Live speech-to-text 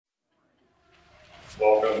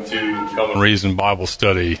Welcome to Come and Reason Bible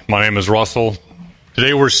Study. My name is Russell.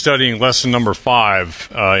 Today we're studying lesson number 5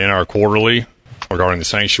 in our quarterly regarding the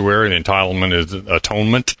sanctuary. The entitlement is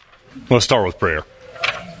atonement. Let's start with prayer.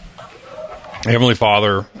 Heavenly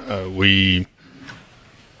Father, we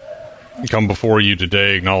come before you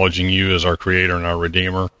today acknowledging you as our Creator and our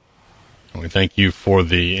Redeemer. And we thank you for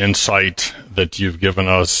the insight that you've given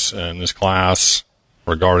us in this class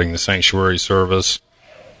regarding the sanctuary service.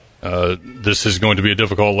 This is going to be a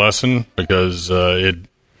difficult lesson because it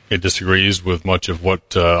disagrees with much of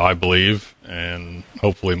what I believe and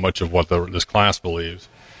hopefully much of what this class believes.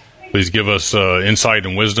 Please give us insight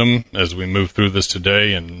and wisdom as we move through this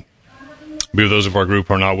today, and be with those of our group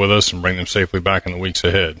who are not with us and bring them safely back in the weeks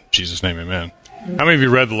ahead. In Jesus' name, amen. How many of you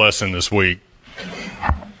read the lesson this week?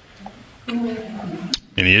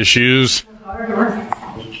 Any issues?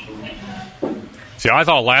 See, I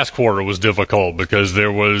thought last quarter was difficult because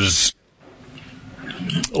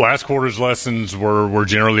last quarter's lessons were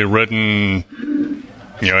generally written,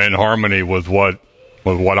 in harmony with what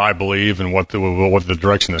I believe and what the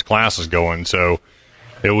direction this class is going. So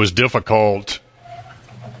it was difficult.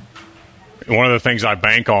 One of the things I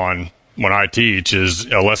bank on when I teach is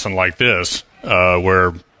a lesson like this,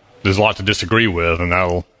 where there's a lot to disagree with, and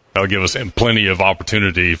that'll give us plenty of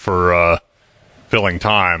opportunity for filling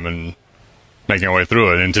time and making our way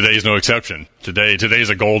through it. And today's no exception. Today's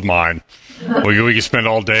a gold mine. We can spend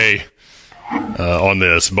all day on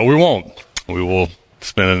this, but we won't. We will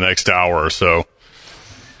spend the next hour or so.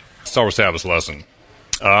 Start with Sabbath lesson.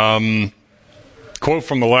 Quote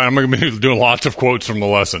from the lesson. I'm going to be doing lots of quotes from the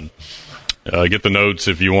lesson. Get the notes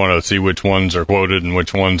if you want to see which ones are quoted and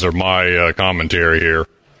which ones are my commentary here.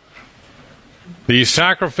 The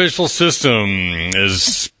sacrificial system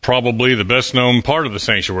is probably the best known part of the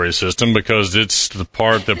sanctuary system because it's the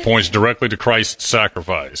part that points directly to Christ's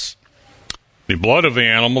sacrifice. The blood of the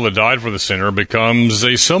animal that died for the sinner becomes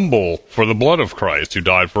a symbol for the blood of Christ who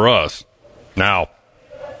died for us. Now,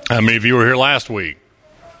 how many of you were here last week?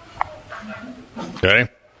 Okay.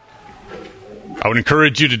 I would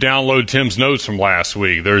encourage you to download Tim's notes from last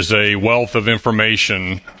week. There's a wealth of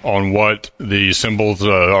information on what the symbols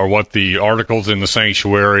or what the articles in the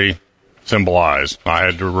sanctuary symbolize. I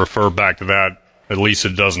had to refer back to that at least a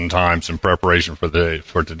dozen times in preparation for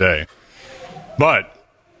today. But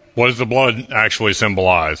what does the blood actually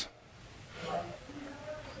symbolize?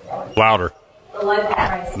 Louder. The life of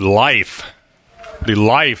Christ. Life. The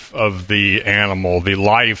life of the animal. The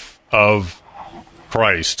life of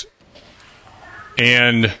Christ.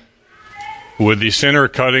 And with the sinner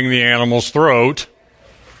cutting the animal's throat,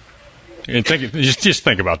 and just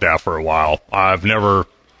think about that for a while. I've never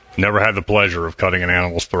had the pleasure of cutting an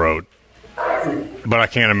animal's throat, but I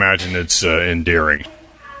can't imagine it's endearing.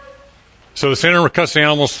 So the sinner cuts the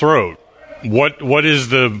animal's throat. What is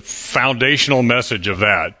the foundational message of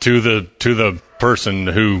that to the person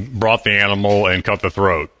who brought the animal and cut the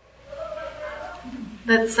throat?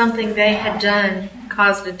 That something they had done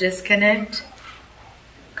caused a disconnect.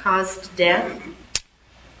 Caused death?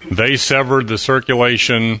 They severed the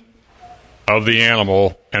circulation of the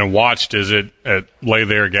animal and watched as it lay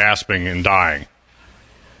there gasping and dying.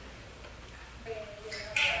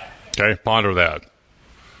 Okay, ponder that.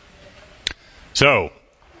 So,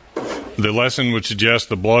 the lesson would suggest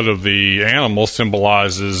the blood of the animal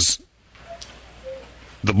symbolizes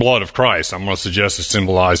the blood of Christ. I'm going to suggest it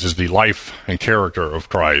symbolizes the life and character of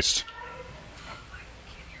Christ.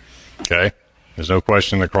 Okay? There's no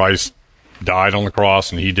question that Christ died on the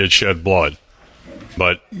cross and he did shed blood.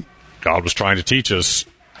 But God was trying to teach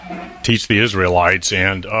the Israelites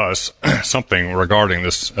and us something regarding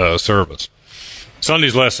this service.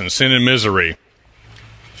 Sunday's lesson, Sin and Misery,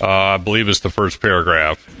 I believe is the first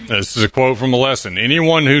paragraph. This is a quote from the lesson.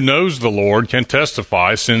 Anyone who knows the Lord can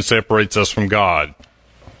testify sin separates us from God.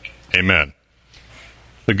 Amen.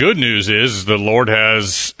 The good news is the Lord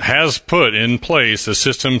has put in place a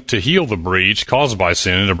system to heal the breach caused by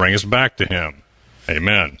sin and to bring us back to Him.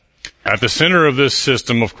 Amen. At the center of this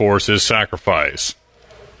system, of course, is sacrifice.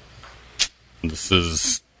 This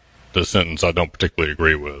is the sentence I don't particularly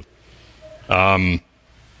agree with. Do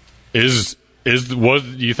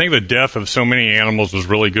you think the death of so many animals was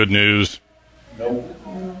really good news? Nope.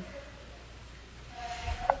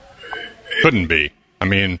 Couldn't be. I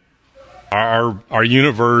mean, our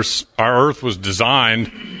universe, our Earth was designed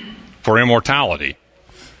for immortality.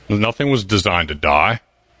 Nothing was designed to die.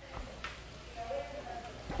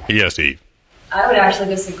 Yes, Eve. I would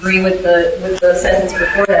actually disagree with the sentence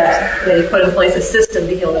before that he put in place a system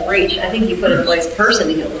to heal the breach. I think he put in place a person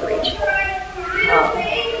to heal the breach.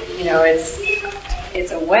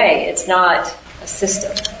 It's a way. It's not a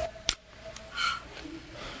system.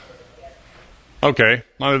 Okay,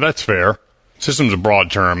 well, that's fair. System's a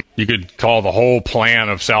broad term. You could call the whole plan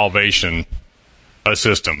of salvation a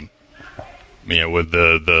system. With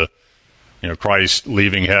the Christ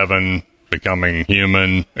leaving heaven, becoming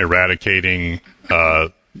human, eradicating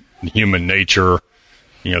human nature,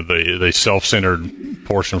 the self-centered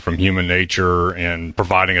portion from human nature, and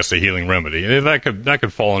providing us a healing remedy. That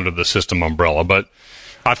could fall under the system umbrella, but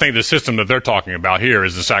I think the system that they're talking about here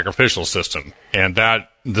is the sacrificial system, and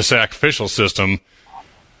that the sacrificial system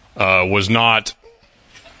was not.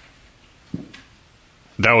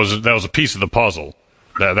 That was a piece of the puzzle.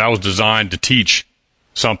 That was designed to teach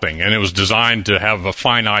something, and it was designed to have a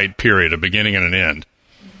finite period, a beginning and an end.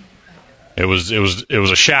 It was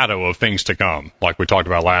a shadow of things to come, like we talked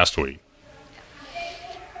about last week.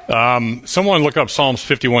 Someone look up Psalms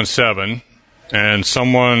 51:7, and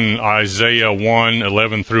someone Isaiah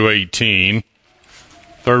 1:11 through 18.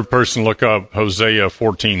 Third person look up Hosea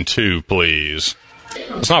 14:2, please.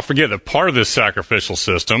 Let's not forget that part of this sacrificial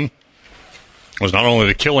system was not only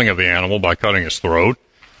the killing of the animal by cutting its throat,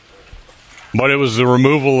 but it was the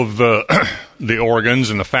removal of the organs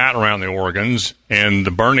and the fat around the organs and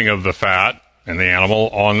the burning of the fat and the animal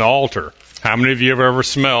on the altar. How many of you have ever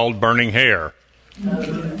smelled burning hair?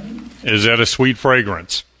 Is that a sweet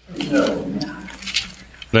fragrance?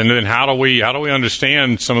 Then how do we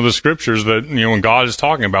understand some of the scriptures that when God is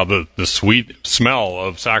talking about the sweet smell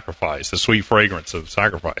of sacrifice, the sweet fragrance of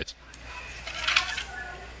sacrifice?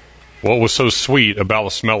 What was so sweet about the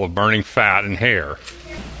smell of burning fat and hair?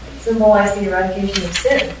 Symbolize the eradication of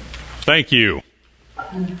sin. Thank you.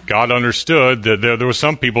 God understood that there were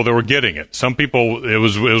some people that were getting it. Some people, it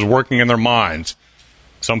was working in their minds.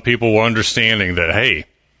 Some people were understanding that, hey,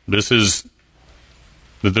 that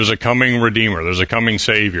there's a coming Redeemer, there's a coming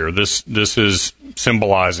Savior. This is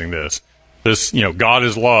symbolizing this. God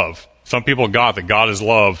is love. Some people got that God is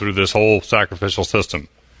love through this whole sacrificial system.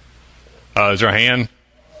 Is there a hand?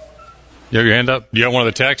 You have your hand up? Do you have one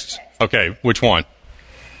of the texts? Okay, which one?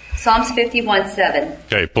 Psalms 51:7.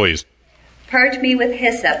 Okay, please. Purge me with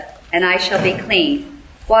hyssop, and I shall be clean.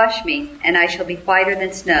 Wash me, and I shall be whiter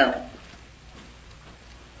than snow.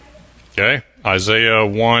 Okay, Isaiah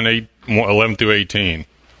 1:11 through 18.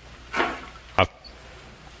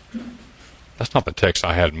 That's not the text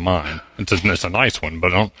I had in mind. It's a nice one,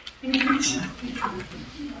 but I don't.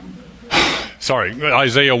 Sorry,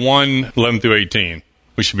 Isaiah 1:11 through 18.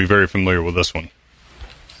 We should be very familiar with this one.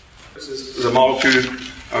 This is the multitude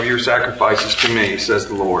of your sacrifices to me, says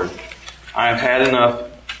the Lord. I have had enough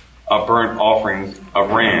of burnt offerings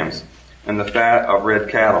of rams and the fat of red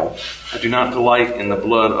cattle. I do not delight in the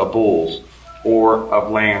blood of bulls or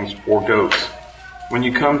of lambs or goats. When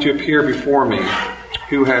you come to appear before me,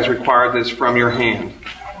 who has required this from your hand,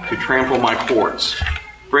 to trample my courts?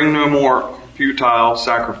 Bring no more futile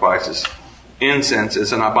sacrifices. Incense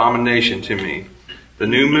is an abomination to me. The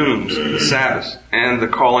new moons, the Sabbaths, and the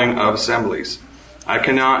calling of assemblies. I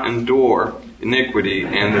cannot endure iniquity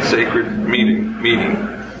and the sacred meeting.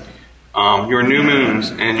 Your new moons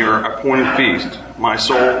and your appointed feast, my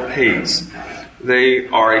soul hates. They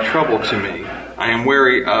are a trouble to me. I am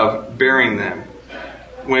weary of bearing them.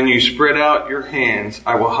 When you spread out your hands,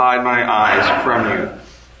 I will hide my eyes from you.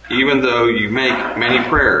 Even though you make many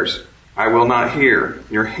prayers, I will not hear.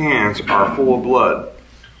 Your hands are full of blood.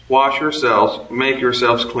 Wash yourselves, make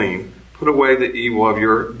yourselves clean. Put away the evil of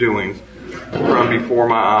your doings from before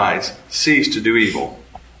my eyes. Cease to do evil.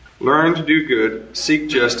 Learn to do good, seek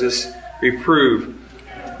justice, reprove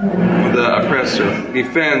the oppressor,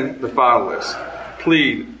 defend the fatherless,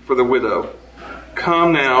 plead for the widow.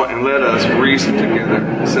 Come now and let us reason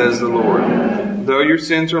together, says the Lord. Though your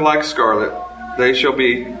sins are like scarlet, they shall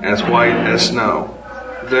be as white as snow.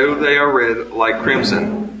 Though they are red like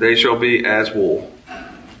crimson, they shall be as wool.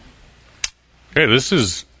 Okay, this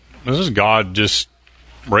is God just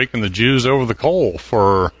raking the Jews over the coal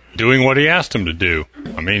for doing what he asked them to do.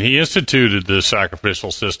 I mean, he instituted this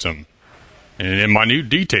sacrificial system in minute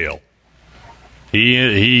detail.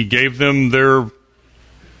 He gave them their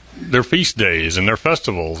feast days and their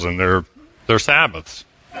festivals and their Sabbaths.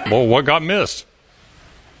 Well, what got missed?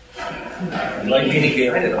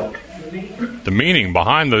 The meaning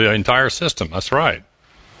behind the entire system. That's right.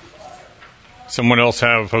 Someone else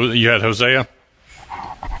you had Hosea?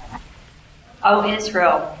 O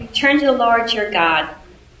Israel, return to the Lord your God,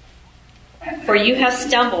 for you have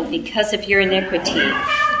stumbled because of your iniquity.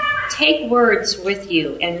 Take words with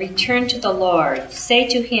you and return to the Lord. Say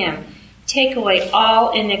to him, take away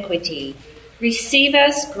all iniquity. Receive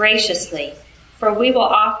us graciously, for we will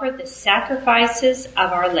offer the sacrifices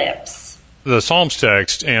of our lips. the Psalms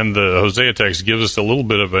text and the Hosea text gives us a little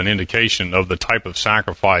bit of an indication of the type of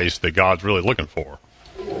sacrifice that God's really looking for.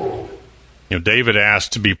 You know, David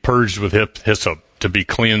asked to be purged with hyssop, to be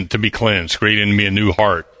cleansed, create in me a new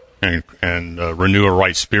heart, and renew a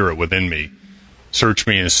right spirit within me. Search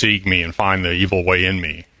me and seek me and find the evil way in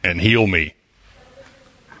me and heal me.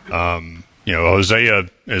 You know, Hosea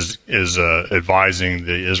is advising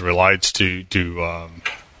the Israelites to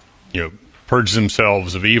purge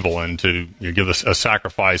themselves of evil and to give us a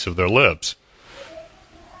sacrifice of their lips.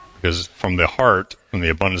 Because from the heart, from the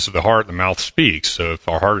abundance of the heart, the mouth speaks. So if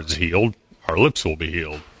our heart is healed, our lips will be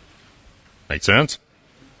healed. Make sense?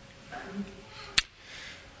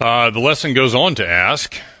 The lesson goes on to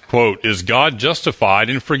ask, quote, is God justified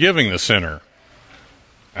in forgiving the sinner?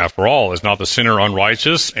 After all, is not the sinner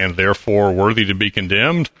unrighteous and therefore worthy to be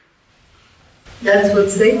condemned? That's what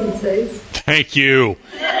Satan says. Thank you.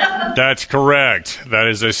 That's correct. That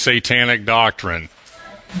is a satanic doctrine.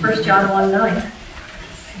 1 John 1:9.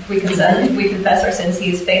 If we confess our sins,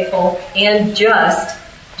 he is faithful and just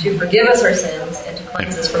to forgive us our sins and to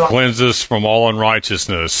cleanse us from all. Cleanse us from all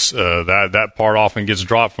unrighteousness. That part often gets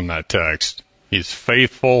dropped from that text. He's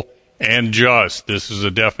faithful and just. This is a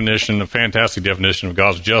fantastic definition of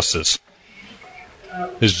God's justice.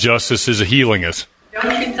 His justice is a healing us.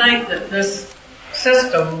 Don't you think that this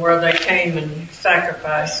system where they came and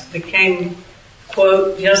sacrificed became,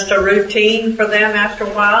 quote, just a routine for them after a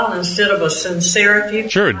while instead of a sincerity?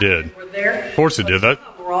 Sure it did. Were there? Of course it did.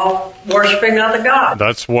 We're all worshiping other gods.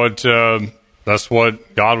 That's what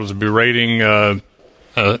God was berating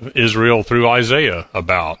Israel through Isaiah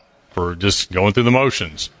about, for just going through the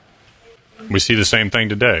motions. We see the same thing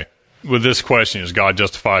today. With this question, is God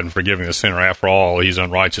justified in forgiving the sinner? After all, he's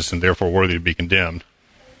unrighteous and therefore worthy to be condemned.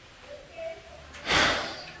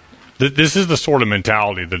 This is the sort of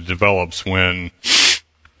mentality that develops when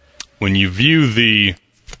you view the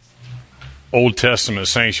Old Testament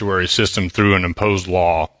sanctuary system through an imposed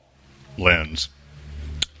law lens,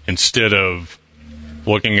 instead of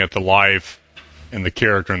looking at the life and the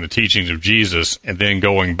character and the teachings of Jesus and then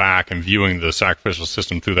going back and viewing the sacrificial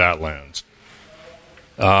system through that lens.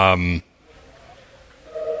 And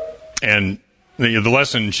the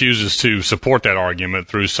lesson chooses to support that argument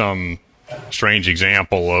through some strange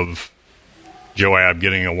example of Joab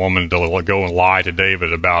getting a woman to go and lie to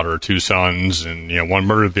David about her two sons, and one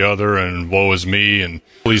murdered the other, and woe is me, and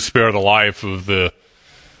please spare the life of the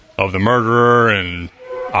murderer, and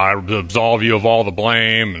I absolve you of all the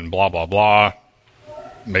blame, and blah blah blah.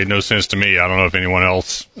 Made no sense to me. I don't know if anyone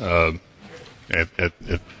else, but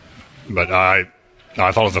I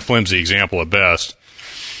thought it was a flimsy example at best.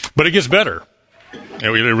 But it gets better. It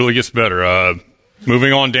really gets better.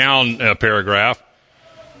 Moving on down a paragraph.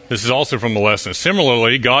 This is also from the lesson.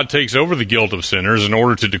 Similarly, God takes over the guilt of sinners in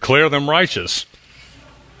order to declare them righteous.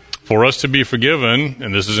 For us to be forgiven,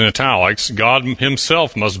 and this is in italics, God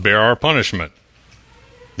himself must bear our punishment.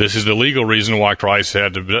 This is the legal reason why Christ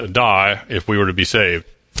had to die if we were to be saved.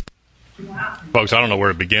 Wow. Folks, I don't know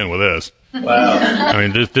where to begin with this. Wow. I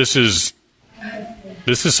mean, this is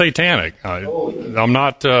satanic. I'm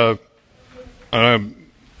not...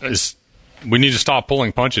 we need to stop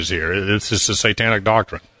pulling punches here. It's just a satanic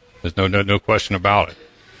doctrine. There's no question about it.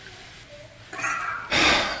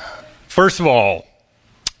 First of all,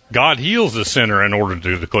 God heals the sinner in order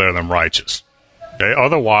to declare them righteous. Okay?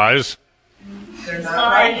 Otherwise,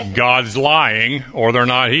 God's lying, or they're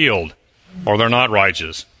not healed, or they're not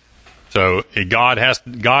righteous. So God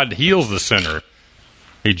heals the sinner.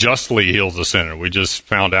 He justly heals the sinner. We just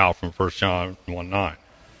found out from 1 John 1:9.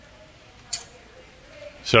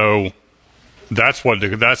 So that's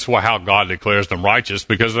how God declares them righteous,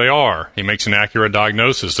 because they are. He makes an accurate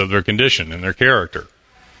diagnosis of their condition and their character.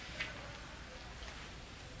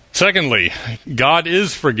 Secondly, God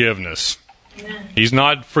is forgiveness. He's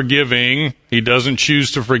not forgiving. He doesn't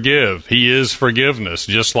choose to forgive. He is forgiveness,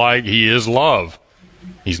 just like he is love.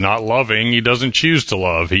 He's not loving. He doesn't choose to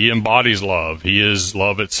love. He embodies love. He is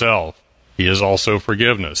love itself. He is also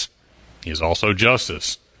forgiveness. He is also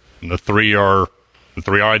justice. And the three are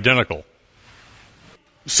identical.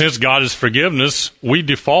 Since God is forgiveness, we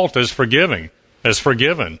default as forgiven.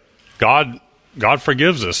 God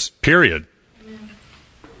forgives us, period.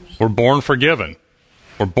 We're born forgiven.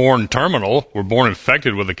 We're born terminal. We're born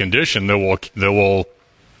infected with a condition that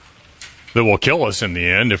will kill us in the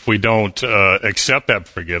end if we don't accept that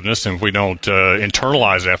forgiveness, and if we don't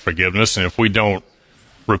internalize that forgiveness, and if we don't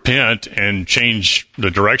repent and change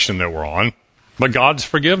the direction that we're on. But God's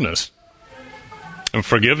forgiveness. And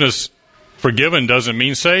forgiven doesn't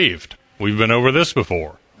mean saved. We've been over this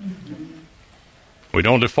before. We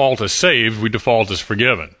don't default as saved, we default as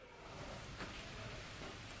forgiven.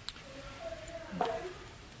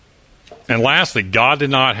 And lastly, God did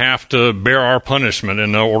not have to bear our punishment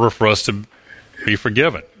in order for us to be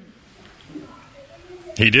forgiven.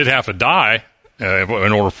 He did have to die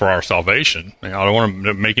in order for our salvation. I don't want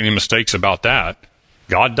to make any mistakes about that.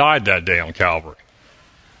 God died that day on Calvary.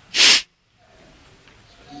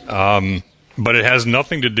 But it has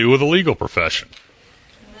nothing to do with the legal profession.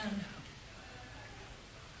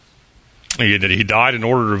 He died in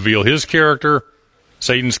order to reveal his character,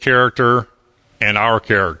 Satan's character, and our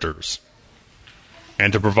characters,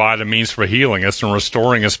 and to provide a means for healing us and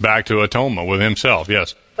restoring us back to atonement with himself.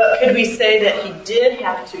 Yes? But could we say that he did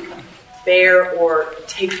have to bear or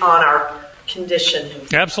take on our condition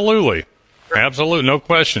himself? Absolutely. Absolutely, no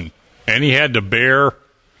question. And he had to bear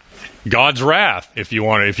God's wrath, if you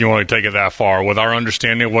want to take it that far, with our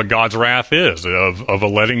understanding of what God's wrath is, of a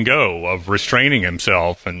letting go, of restraining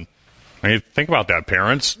himself. And I mean, think about that,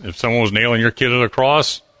 parents. If someone was nailing your kid to the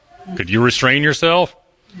cross, could you restrain yourself?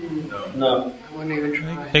 No. I wouldn't even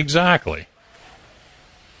try. Exactly.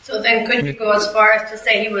 So then could you go as far as to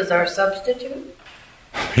say he was our substitute?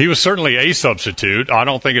 He was certainly a substitute. I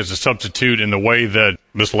don't think it's a substitute in the way that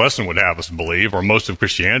this lesson would have us believe, or most of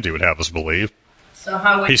Christianity would have us believe. So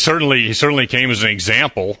how would He certainly came as an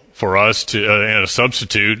example for us to, and a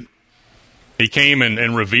substitute. He came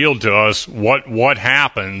and revealed to us what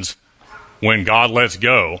happens when God lets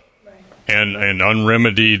go, and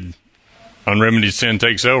unremedied sin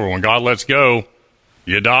takes over. When God lets go,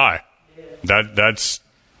 you die. That's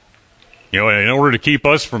in order to keep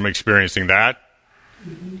us from experiencing that,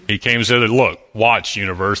 he came and said, "Look, watch,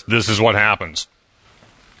 universe. This is what happens."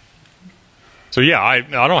 So yeah, I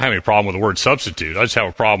don't have any problem with the word substitute. I just have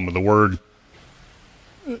a problem with the word,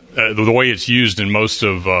 the way it's used in most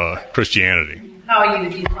of Christianity. how you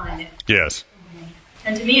would define it? Yes.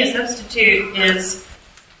 And to me, a substitute is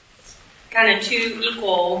kind of two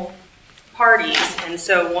equal parties, and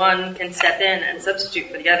so one can step in and substitute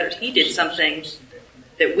for the others. He did something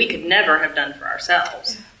that we could never have done for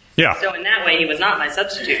ourselves. Yeah. So in that way, he was not my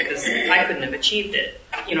substitute because I couldn't have achieved it.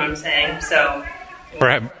 You know what I'm saying? So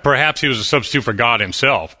Perhaps he was a substitute for God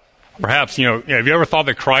himself. Perhaps, have you ever thought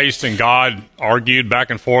that Christ and God argued back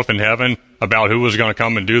and forth in heaven about who was going to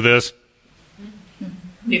come and do this?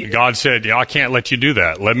 God said, I can't let you do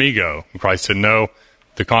that. Let me go. And Christ said, no,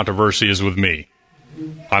 the controversy is with me.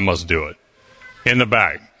 I must do it. In the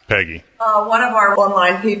back, Peggy. One of our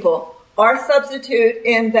online people, our substitute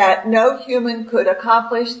in that no human could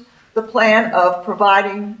accomplish the plan of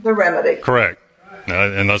providing the remedy. Correct.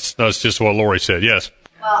 And that's just what Lori said. Yes.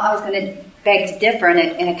 Well, I was going to beg to differ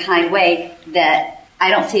in a kind way that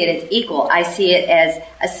I don't see it as equal. I see it as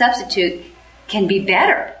a substitute can be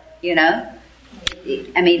better,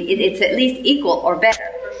 I mean, it's at least equal or better.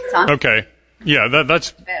 Okay. Yeah,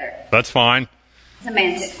 that's better. That's fine.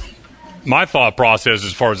 Semantics. My thought process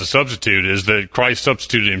as far as a substitute is that Christ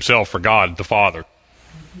substituted himself for God the Father.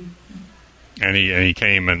 And he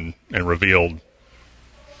came and revealed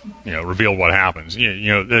what happens.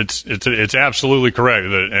 It's absolutely correct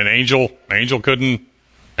that an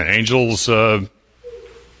angel's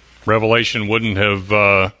revelation wouldn't have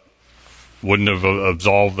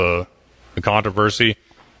absolved the controversy,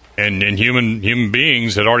 and human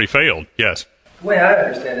beings had already failed. Yes. The way I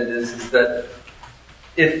understand it is that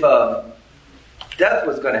if death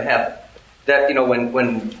was going to happen, that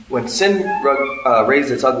when sin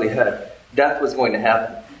raised its ugly head, death was going to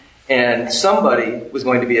happen. And somebody was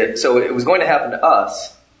going to be it. So it was going to happen to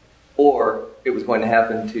us, or it was going to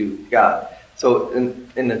happen to God. So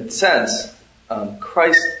in a sense,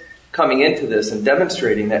 Christ coming into this and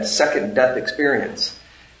demonstrating that second death experience,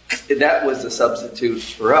 that was the substitute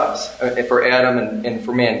for us, for Adam and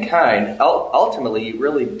for mankind. Ultimately,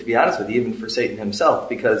 really, to be honest with you, even for Satan himself,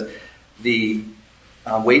 because the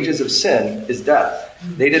wages of sin is death.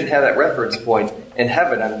 They didn't have that reference point in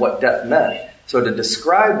heaven on what death meant. So to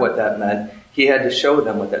describe what that meant, he had to show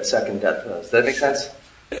them what that second death was. Does that make sense?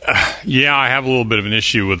 Yeah, I have a little bit of an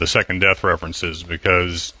issue with the second death references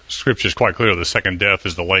because Scripture is quite clear. The second death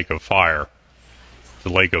is the lake of fire, the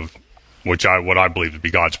lake of what I believe to be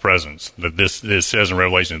God's presence. That this says in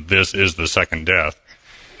Revelation, this is the second death.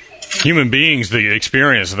 Human beings that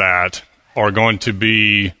experience that are going to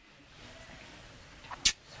be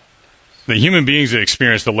the human beings that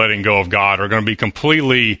experience the letting go of God are going to be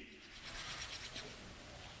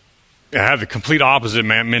have the complete opposite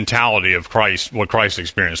mentality of Christ, what Christ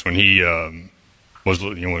experienced when he when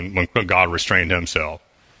God restrained himself.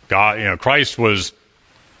 Christ was,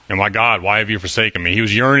 my God, why have you forsaken me? He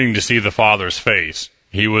was yearning to see the Father's face.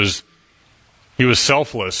 He was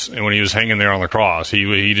selfless when he was hanging there on the cross. He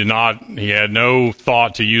had no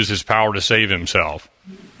thought to use his power to save himself.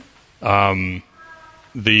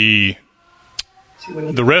 The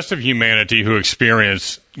the rest of humanity who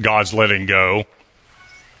experience God's letting go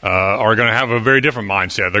are going to have a very different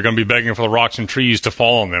mindset. They're going to be begging for the rocks and trees to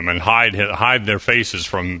fall on them and hide their faces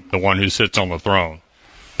from the one who sits on the throne.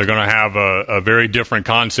 They're going to have a very different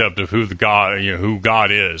concept of who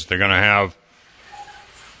God is. They're going to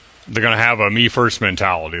have a me first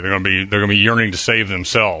mentality. They're going to be yearning to save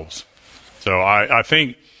themselves. So I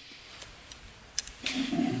think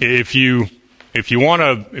if you want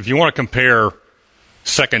to compare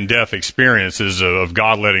second death experiences of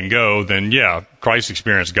God letting go, then yeah, Christ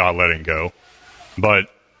experienced God letting go, but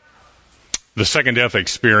the second death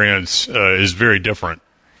experience is very different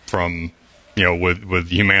from with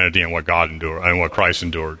humanity and what God endured and what Christ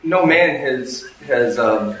endured. No man has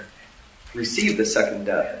received the second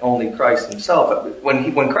death. Only Christ Himself.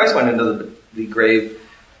 When Christ went into the grave,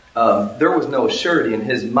 there was no surety in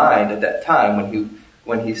His mind at that time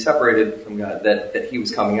when he separated from God that He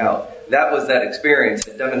was coming out. That was that experience,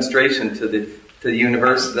 a demonstration to the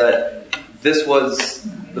universe that this was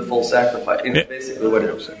the full sacrifice. And basically what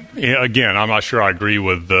it was saying. Yeah, again, I'm not sure I agree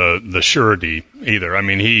with the surety either. I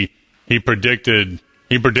mean, he predicted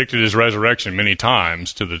His resurrection many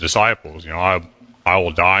times to the disciples. I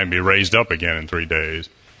will die and be raised up again in 3 days.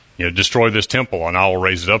 Destroy this temple and I will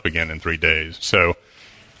raise it up again in 3 days. So,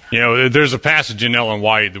 there's a passage in Ellen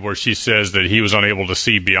White where she says that he was unable to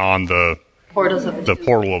see beyond the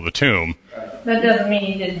portal of the tomb. That doesn't mean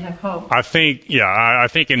he didn't have hope. I think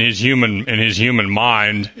in his human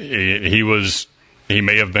mind, he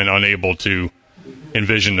may have been unable to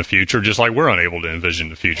envision the future, just like we're unable to envision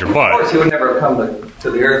the future. But of course, he would never have come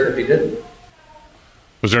to the earth if he didn't.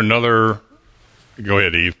 Was there another? Go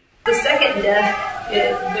ahead, Eve. The second death,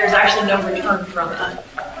 there's actually no return from it.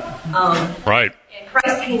 Right. And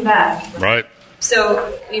Christ came back. Right.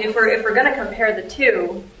 So, if we're going to compare the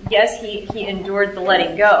two, yes, he endured the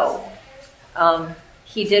letting go.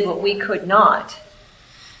 He did what we could not.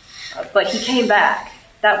 But he came back.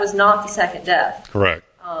 That was not the second death. Correct.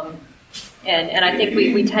 And I think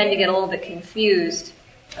we tend to get a little bit confused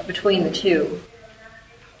between the two.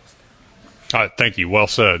 All right, thank you. Well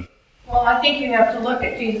said. Well, I think you have to look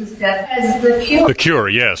at Jesus' death as the cure. The cure,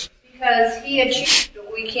 yes. Because he achieved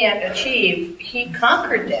what we can't achieve. He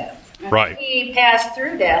conquered death. Right. He passed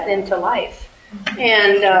through death into life.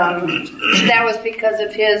 And that was because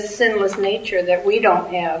of his sinless nature that we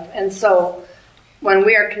don't have. And so when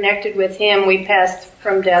we are connected with him, we pass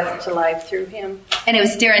from death to life through him. And it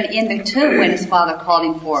was during in the tomb when his father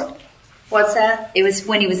called him forth. What's that? It was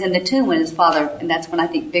when he was in the tomb when his father, and that's when I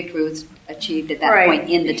think victory was achieved at that point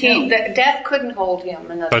in the tomb. Death couldn't hold him.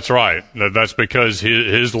 That's right. That's because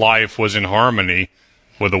his life was in harmony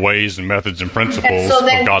with the ways and methods and principles of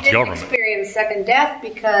God's government. He didn't experience second death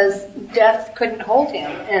because death couldn't hold him,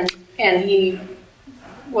 and he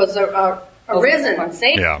was a risen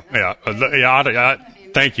Savior. Yeah.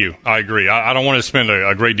 Thank you. I agree. I don't want to spend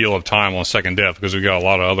a great deal of time on second death because we've got a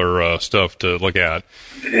lot of other stuff to look at.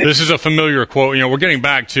 This is a familiar quote. We're getting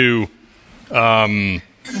back to the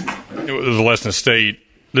lesson state.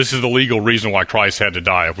 This is the legal reason why Christ had to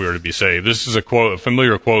die if we were to be saved. This is a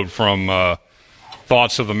familiar quote from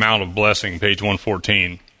Thoughts of the Mount of Blessing, page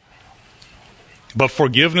 114. But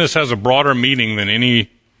forgiveness has a broader meaning than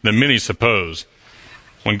many suppose.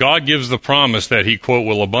 When God gives the promise that he, quote,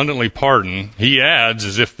 will abundantly pardon, he adds,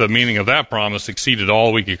 as if the meaning of that promise exceeded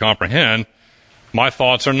all we could comprehend, my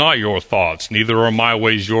thoughts are not your thoughts, neither are my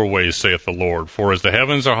ways your ways, saith the Lord. For as the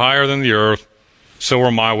heavens are higher than the earth, so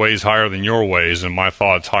are my ways higher than your ways, and my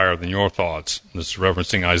thoughts higher than your thoughts. This is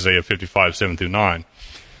referencing Isaiah 55, 7-9.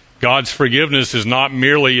 God's forgiveness is not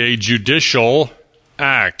merely a judicial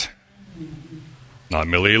act, not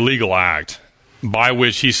merely a legal act, by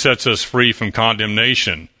which he sets us free from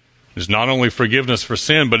condemnation. It's not only forgiveness for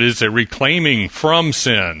sin, but it's a reclaiming from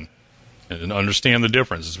sin. And understand the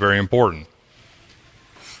difference. It's very important.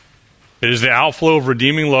 It is the outflow of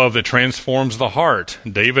redeeming love that transforms the heart.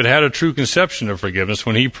 David had a true conception of forgiveness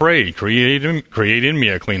when he prayed, create in me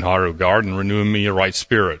a clean heart, O God, and renew in me a right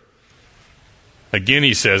spirit. Again,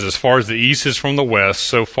 he says, as far as the east is from the west,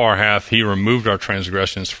 so far hath he removed our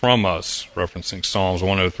transgressions from us, referencing Psalms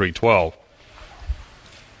 103:12.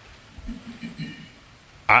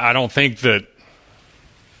 I don't think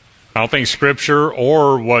Scripture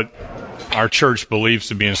or what our church believes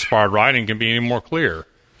to be inspired writing can be any more clear.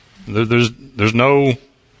 There's no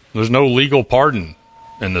legal pardon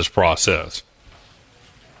in this process.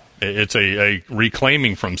 It's a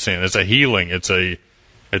reclaiming from sin. It's a healing. It's a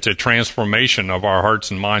transformation of our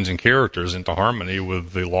hearts and minds and characters into harmony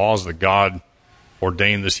with the laws that God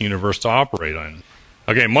ordained this universe to operate in.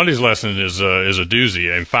 Okay, Monday's lesson is a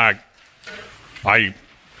doozy. In fact, I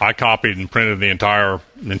I copied and printed the entire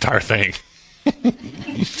thing.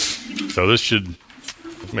 So this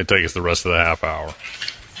may take us the rest of the half hour.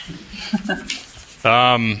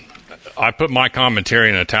 I put my commentary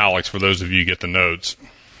in italics for those of you who get the notes.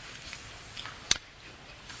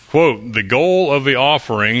 Quote, the goal of the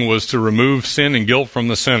offering was to remove sin and guilt from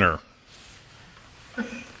the sinner.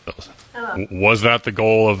 Was that the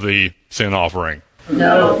goal of the sin offering?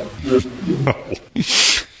 No.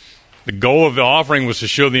 The goal of the offering was to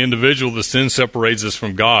show the individual that sin separates us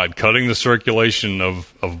from God, cutting the circulation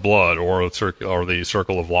of blood or the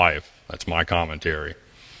circle of life. That's my commentary.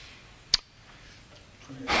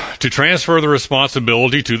 To transfer the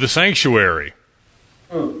responsibility to the sanctuary.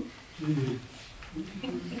 Let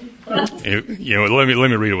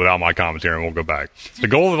me read it without my commentary and we'll go back. The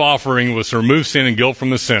goal of the offering was to remove sin and guilt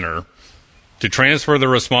from the sinner, to transfer the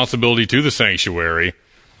responsibility to the sanctuary,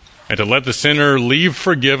 and to let the sinner leave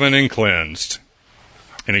forgiven and cleansed.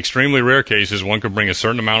 In extremely rare cases, one could bring a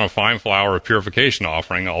certain amount of fine flour of purification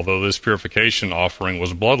offering. Although this purification offering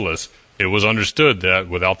was bloodless, it was understood that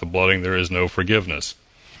without the blooding there is no forgiveness.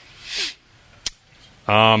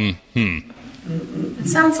 It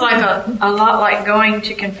sounds like a lot like going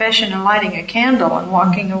to confession and lighting a candle and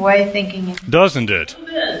walking away thinking... Doesn't it?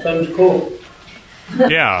 Sounds cool.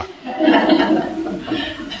 Yeah.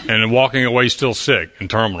 And walking away still sick and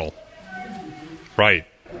terminal. Right.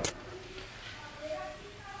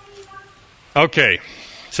 Okay,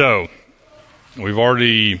 so we've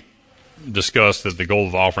already discussed that the goal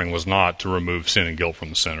of the offering was not to remove sin and guilt from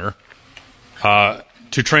the sinner.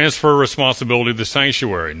 To transfer responsibility to the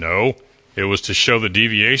sanctuary, no. It was to show that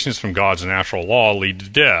deviations from God's natural law lead to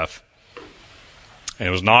death. And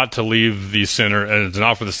it was not to leave the sinner, and it's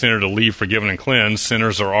not for the sinner to leave forgiven and cleansed.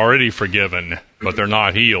 Sinners are already forgiven, but they're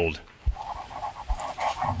not healed.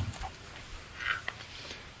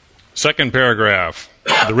 Second paragraph.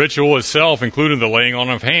 The ritual itself included the laying on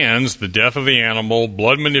of hands, the death of the animal,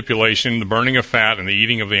 blood manipulation, the burning of fat, and the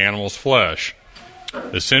eating of the animal's flesh.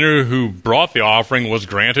 The sinner who brought the offering was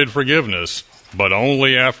granted forgiveness, but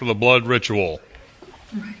only after the blood ritual.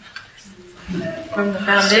 From the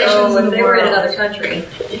foundations So of if the they were in world. another country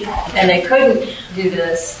and they couldn't do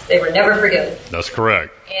this, they were never forgiven. That's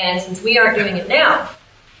correct. And since we aren't doing it now,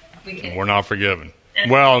 we can. We're not forgiven.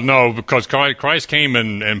 Well, no, because Christ came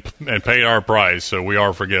and paid our price, so we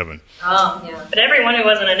are forgiven. Oh, yeah. But everyone who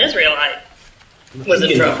wasn't an Israelite was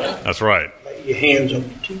in trouble. That's right. Lay your hands on the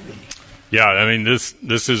TV. Yeah, I mean this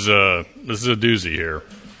is a doozy here.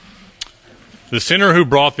 The sinner who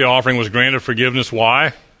brought the offering was granted forgiveness.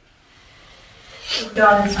 Why?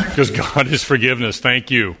 Because God is forgiveness. Thank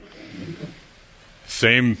you.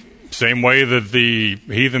 Same way that the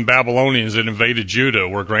heathen Babylonians that invaded Judah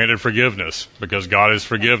were granted forgiveness, because God is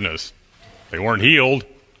forgiveness. They weren't healed.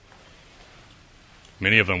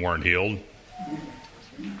 Many of them weren't healed.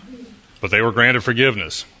 But they were granted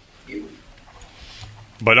forgiveness.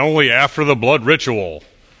 But only after the blood ritual.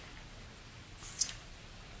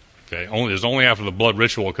 Okay, it was only after the blood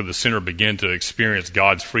ritual could the sinner begin to experience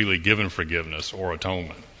God's freely given forgiveness or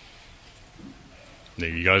atonement. Now,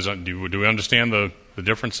 you guys, do we understand the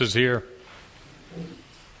differences here?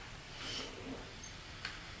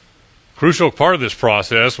 Crucial part of this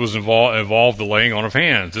process was involved the laying on of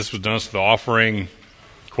hands. This was done so the offering,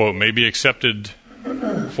 quote, may be accepted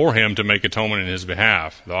for him to make atonement in his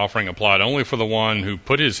behalf. The offering applied only for the one who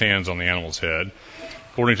put his hands on the animal's head.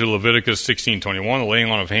 According to Leviticus 16:21, the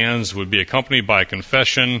laying on of hands would be accompanied by a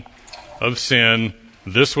confession of sin.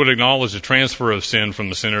 This would acknowledge the transfer of sin from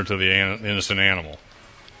the sinner to the innocent animal.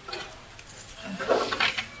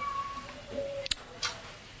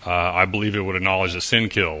 I believe it would acknowledge that sin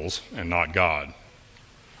kills and not God.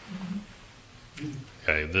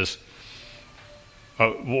 Okay, this.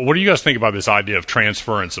 What do you guys think about this idea of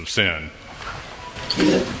transference of sin?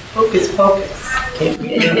 Hocus pocus. Can't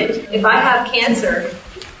be done. If I have cancer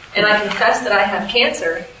and I confess that I have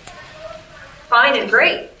cancer, fine and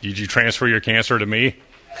great. Did you transfer your cancer to me?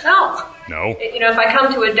 No. No. If I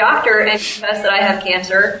come to a doctor and confess that I have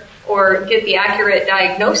cancer or get the accurate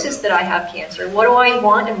diagnosis that I have cancer, what do I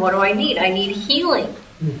want and what do I need? I need healing.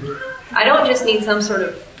 I don't just need some sort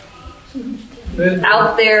of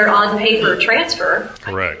out there on paper transfer.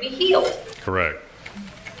 Correct. I need to be healed. Correct.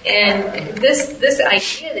 And this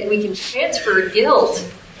idea that we can transfer guilt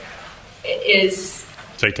is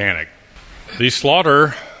satanic. The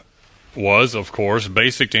slaughter was, of course,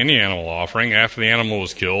 basic to any animal offering. After the animal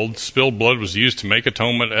was killed, spilled blood was used to make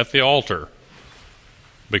atonement at the altar.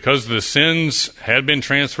 Because the sins had been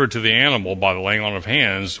transferred to the animal by the laying on of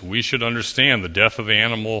hands, we should understand the death of the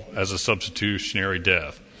animal as a substitutionary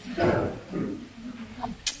death. The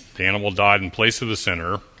animal died in place of the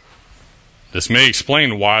sinner, This may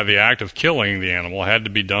explain why the act of killing the animal had to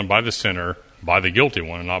be done by the sinner, by the guilty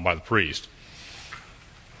one, and not by the priest.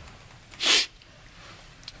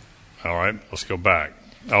 All right, let's go back.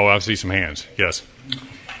 Oh, I see some hands. Yes.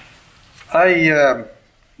 I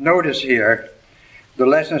notice here the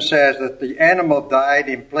lesson says that the animal died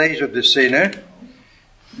in place of the sinner,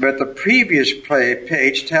 but the previous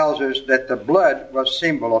page tells us that the blood was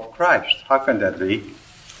symbol of Christ. How can that be?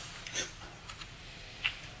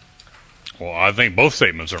 Well, I think both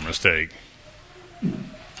statements are a mistake.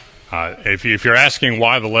 If you're asking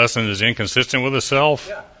why the lesson is inconsistent with itself,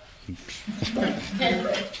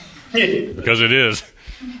 because it is.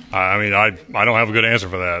 I mean, I don't have a good answer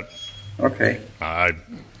for that. Okay. I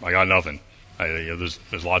got nothing.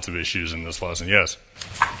 There's lots of issues in this lesson. Yes.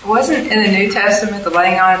 Wasn't in the New Testament the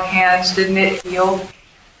laying on of hands, didn't it heal?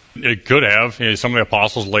 It could have. Some of the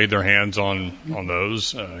apostles laid their hands on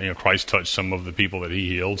those. Christ touched some of the people that he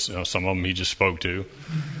healed. Some of them he just spoke to.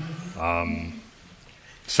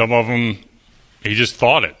 Some of them he just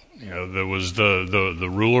thought it. There was the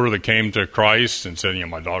ruler that came to Christ and said,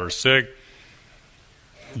 my daughter's sick.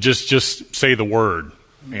 Just say the word.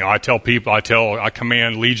 I tell people, I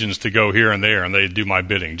command legions to go here and there, and they do my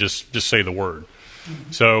bidding. Just say the word.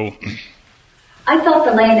 So, I thought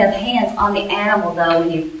the laying of hands on the animal, though,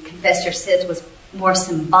 when you confessed your sins, was more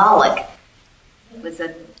symbolic.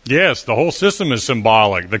 Yes, the whole system is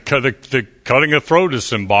symbolic. The cutting of throat is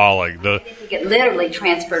symbolic. I didn't think it literally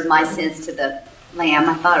transferred my sins to the lamb.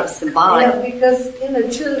 I thought it was symbolic. Yeah, because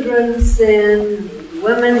children sin,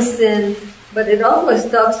 women sin, but it always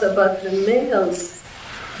talks about the males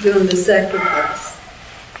doing the sacrifice.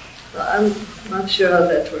 So I'm not sure how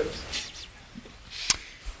that works.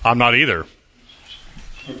 I'm not either.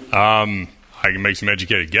 I can make some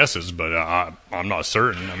educated guesses, but I'm not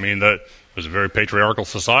certain. I mean, that was a very patriarchal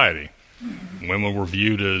society. Women were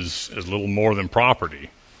viewed as little more than property.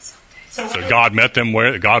 So God met them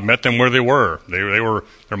where they were. They were,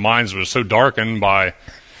 their minds were so darkened by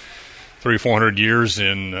 300-400 years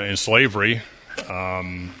in slavery,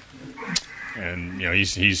 and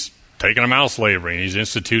he's taking them out of slavery, and he's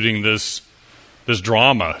instituting this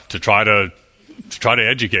drama to try to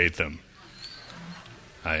educate them.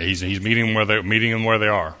 He's meeting them where they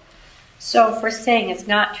are. So if we're saying it's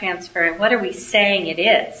not transferring, what are we saying it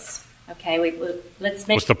is? Okay, let's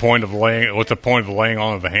make. What's the point of the laying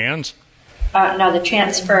on of the hands? No, the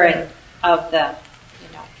transferring of the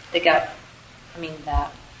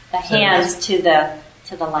hands to the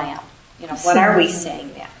lamb. What are we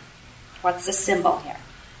saying there? What's the symbol here?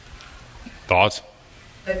 Thoughts?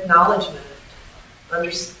 Acknowledgement.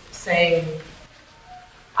 Saying,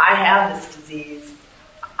 I have this disease.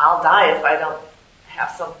 I'll die if I don't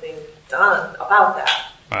have something done about that.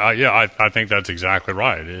 I think that's exactly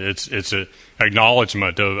right. It's an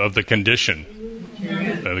acknowledgement of the condition,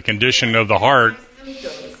 the condition of the heart.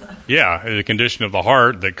 Yeah, the condition of the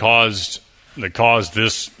heart that caused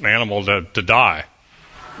this animal to die.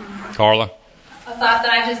 Carla? A thought that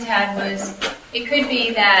I just had was it could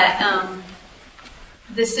be that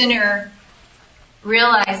the sinner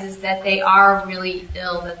realizes that they are really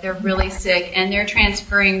ill, that they're really sick, and they're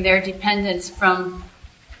transferring their dependence from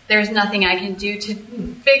there's nothing I can do to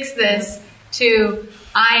fix this to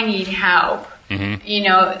I need help.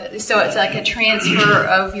 Mm-hmm. So it's like a transfer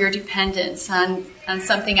of your dependence on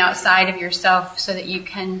something outside of yourself so that you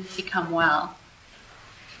can become well.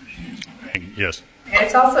 Yes. And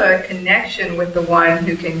it's also a connection with the one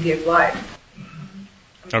who can give life.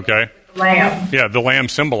 Okay. The lamb. Yeah, the lamb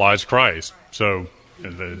symbolized Christ. So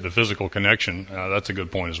the physical connection, that's a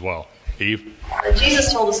good point as well. Eve?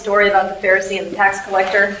 Jesus told a story about the Pharisee and the tax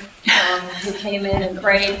collector who came in and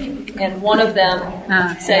prayed, and one of them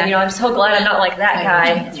said, I'm so glad I'm not like that guy,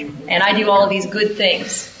 and I do all of these good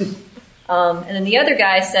things. And then the other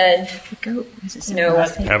guy said,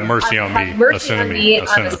 have mercy on me, have mercy on me,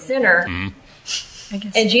 I'm a sinner. Mm-hmm.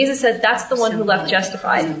 And Jesus said that's the one who left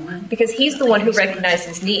justified, because he's the one who recognized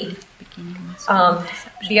his need.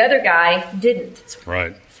 The other guy didn't.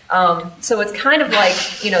 Right. So it's kind of like,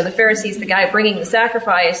 the Pharisee's the guy bringing the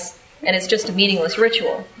sacrifice, and it's just a meaningless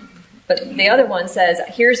ritual. But the other one says,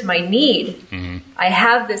 here's my need. Mm-hmm. I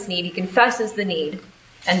have this need. He confesses the need,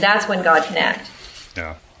 and that's when God can act.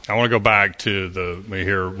 Yeah. I want to go back to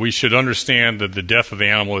we should understand that the death of the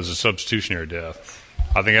animal is a substitutionary death.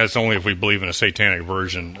 I think that's only if we believe in a satanic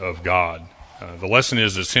version of God. The lesson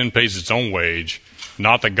is that sin pays its own wage,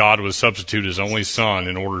 not that God would substitute his only son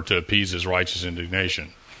in order to appease his righteous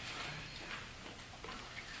indignation.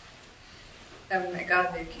 That would make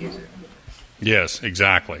God the accuser. Yes,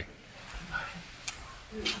 exactly.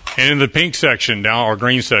 And in the pink section or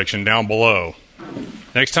green section down below,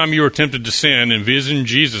 Next time you are tempted to sin, envision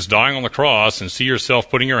Jesus dying on the cross and see yourself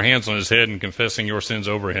putting your hands on his head and confessing your sins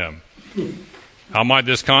over him. How might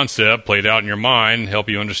this concept, played out in your mind, help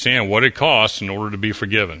you understand what it costs in order to be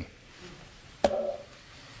forgiven?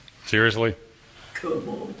 Seriously?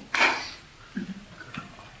 Cool.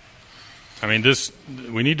 I mean,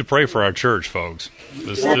 we need to pray for our church, folks.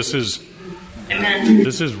 This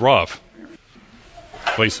is rough.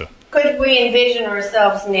 Lisa. Could we envision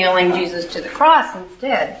ourselves nailing Jesus to the cross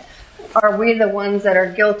instead? Are we the ones that are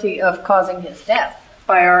guilty of causing his death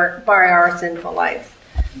by our sinful life,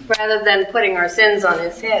 rather than putting our sins on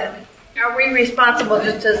his head? Are we responsible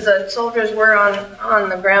just as the soldiers were on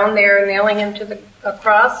the ground there nailing him to the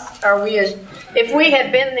cross? If we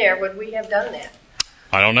had been there, would we have done that?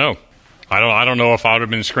 I don't know. I don't know if I would have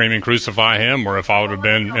been screaming, crucify him, or if I would have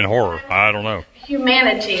been in horror. I don't know.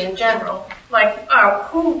 Humanity in general. Like,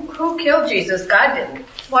 who killed Jesus? God didn't.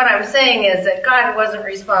 What I'm saying is that God wasn't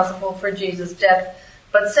responsible for Jesus' death,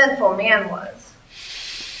 but sinful man was.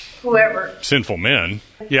 Whoever. Sinful men?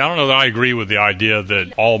 Yeah, I don't know that I agree with the idea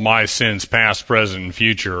that all my sins, past, present, and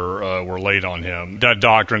future, were laid on him. That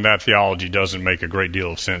doctrine, that theology doesn't make a great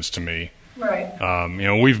deal of sense to me.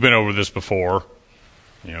 Right. We've been over this before.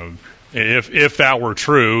 If that were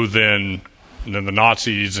true, then the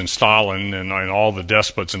Nazis and Stalin and all the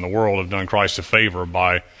despots in the world have done Christ a favor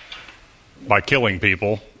by killing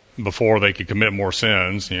people before they could commit more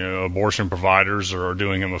sins. Abortion providers are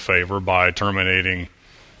doing him a favor by terminating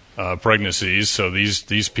pregnancies, so these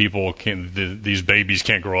these babies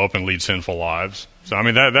can't grow up and lead sinful lives. So I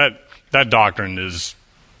mean that doctrine is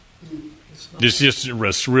just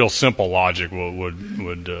real simple logic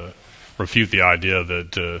would refute the idea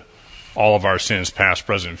that all of our sins, past,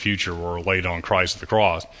 present, and future, were laid on Christ at the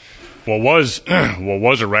cross. What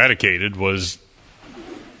was eradicated was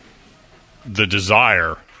the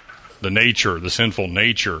desire, the nature, the sinful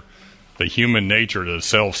nature, the human nature to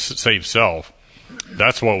save self.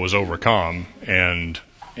 That's what was overcome and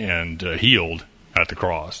healed at the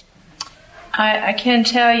cross. I can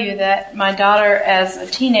tell you that my daughter, as a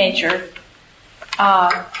teenager,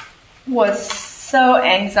 was so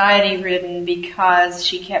anxiety-ridden because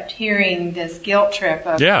she kept hearing this guilt trip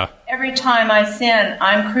of, every time I sin,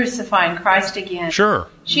 I'm crucifying Christ again. Sure.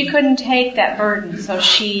 She couldn't take that burden, so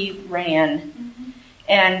she ran.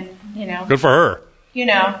 And, Good for her.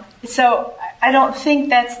 So I don't think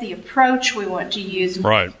that's the approach we want to use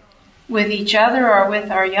with each other or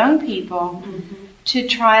with our young people, to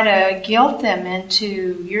try to guilt them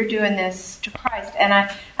into, you're doing this to Christ. And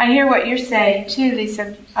I hear what you're saying, too,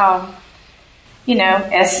 Lisa.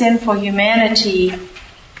 As sinful humanity,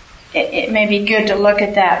 it may be good to look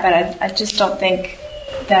at that, but I just don't think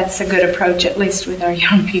that's a good approach, at least with our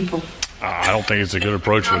young people. I don't think it's a good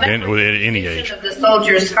approach with any age. Of the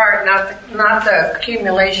soldier's heart, not the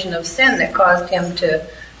accumulation of sin that caused him to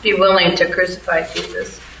be willing to crucify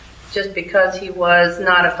Jesus, just because he was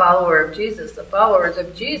not a follower of Jesus. The followers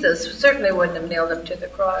of Jesus certainly wouldn't have nailed him to the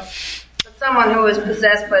cross. But someone who was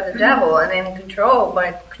possessed by the devil and in controlled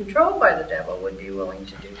by the devil would be willing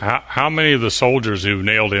to do that. How many of the soldiers who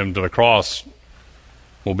nailed him to the cross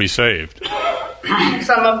will be saved?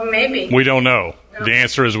 Some of them maybe. We don't know. No. The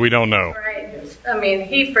answer is we don't know. Right. I mean,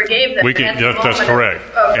 he forgave them. That's correct.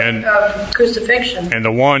 Of crucifixion. And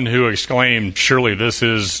the one who exclaimed, "Surely this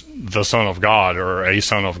is the Son of God," or a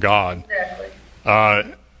Son of God.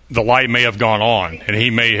 Exactly. The light may have gone on, and he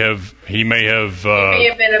may have been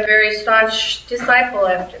a very staunch disciple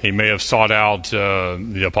after. He may have sought out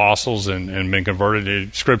the apostles and been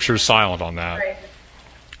converted. Scripture's silent on that. Right.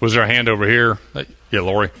 Was there a hand over here? Yeah,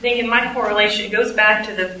 Lori. I think in my correlation, it goes back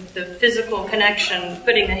to the physical connection,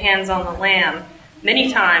 putting the hands on the lamb.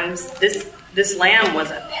 Many times, this lamb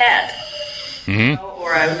was a pet,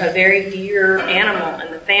 or a very dear animal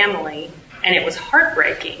in the family, and it was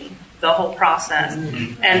heartbreaking, the whole process.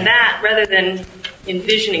 And that, rather than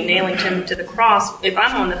envisioning nailing him to the cross, if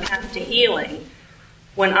I'm on the path to healing,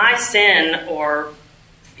 when I sin or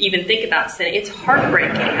even think about sin, it's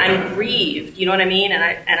heartbreaking. I'm grieved, you know what I mean? And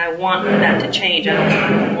I want that to change. I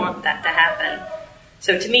don't want that to happen.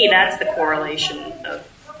 So to me, that's the correlation of.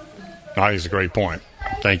 I think it's a great point.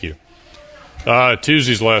 Thank you.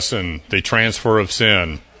 Tuesday's lesson, the transfer of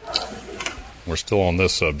sin. We're still on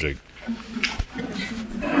this subject.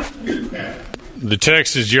 The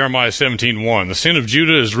text is Jeremiah 17:1. The sin of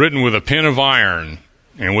Judah is written with a pen of iron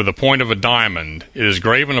and with the point of a diamond. It is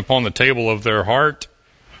graven upon the table of their heart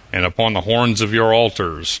and upon the horns of your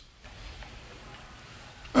altars.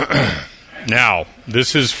 Now,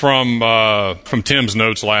 this is from Tim's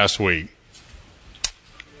notes last week.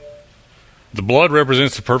 The blood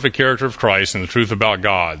represents the perfect character of Christ and the truth about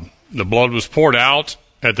God. The blood was poured out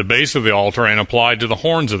at the base of the altar and applied to the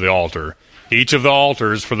horns of the altar. Each of the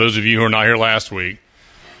altars, for those of you who were not here last week,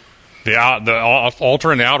 the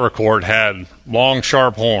altar in the outer court had long,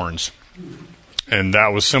 sharp horns, and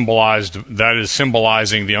that is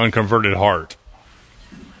symbolizing the unconverted heart.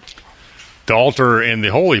 The altar in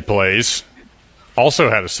the holy place also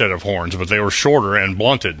had a set of horns, but they were shorter and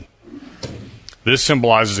blunted. This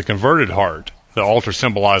symbolizes a converted heart. The altar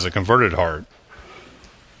symbolizes a converted heart.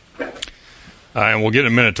 And we'll get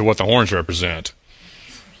in a minute to what the horns represent.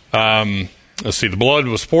 Let's see. The blood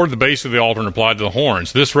was poured at the base of the altar and applied to the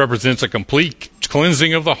horns. This represents a complete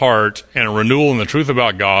cleansing of the heart and a renewal in the truth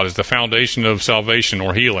about God as the foundation of salvation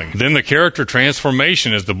or healing. Then the character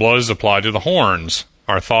transformation as the blood is applied to the horns.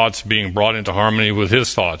 Our thoughts being brought into harmony with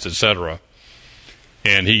his thoughts, etc.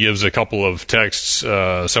 And he gives a couple of texts,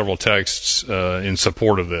 several texts in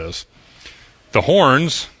support of this. The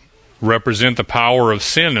horns represent the power of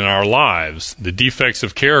sin in our lives, the defects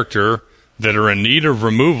of character that are in need of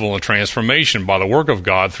removal and transformation by the work of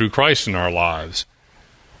God through Christ in our lives.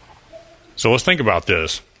 So let's think about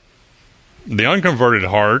this. The unconverted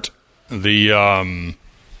heart, the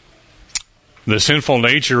sinful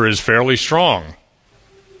nature is fairly strong.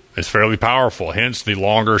 It's fairly powerful, hence the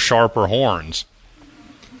longer, sharper horns.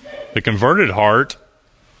 The converted heart,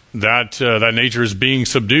 that nature is being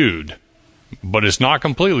subdued, but it's not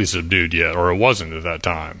completely subdued yet, or it wasn't at that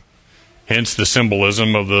time. Hence the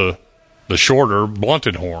symbolism of the shorter,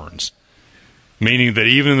 blunted horns, meaning that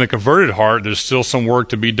even in the converted heart, there's still some work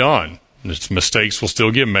to be done. Mistakes will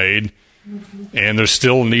still get made, and there's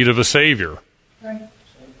still need of a Savior. Right.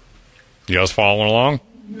 You guys following along?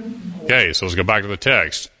 Okay, so let's go back to the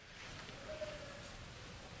text.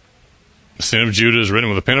 The sin of Judah is written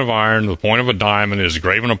with a pen of iron, the point of a diamond, is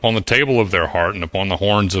graven upon the table of their heart and upon the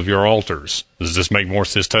horns of your altars. Does this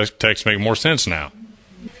text make more sense now?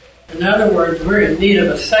 In other words, we're in need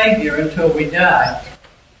of a Savior until we die.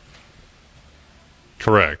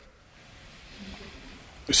 Correct.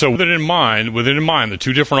 So with it in mind, the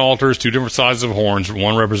two different altars, two different sizes of horns,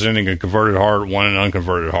 one representing a converted heart, one an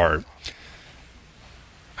unconverted heart.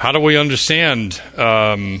 How do we understand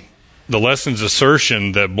the lesson's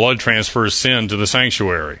assertion that blood transfers sin to the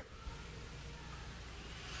sanctuary?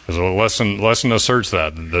 Because the lesson asserts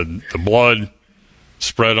that the blood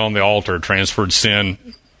spread on the altar transferred sin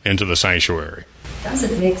into the sanctuary.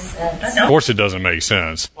 Doesn't make sense. Of course it doesn't make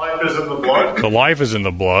sense. Life is in the blood. The life is in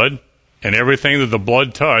the blood, and everything that the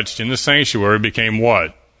blood touched in the sanctuary became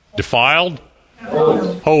what? Defiled?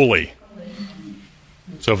 Holy.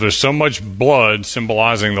 So if there's so much blood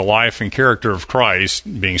symbolizing the life and character of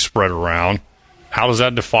Christ being spread around, how does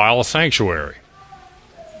that defile a sanctuary?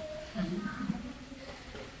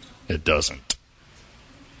 It doesn't.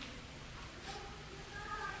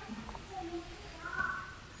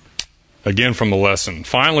 Again from the lesson.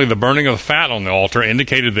 Finally, the burning of the fat on the altar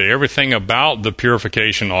indicated that everything about the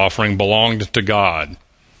purification offering belonged to God.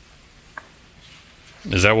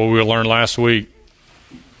 Is that what we learned last week?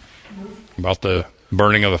 About the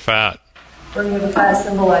burning of the fat? Burning of the fat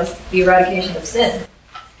symbolized the eradication of sin.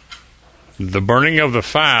 The burning of the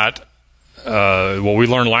fat, what we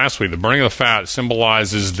learned last week, the burning of the fat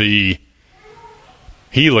symbolizes the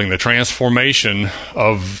healing, the transformation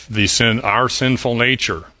of our sinful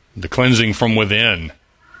nature. The cleansing from within,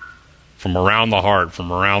 from around the heart,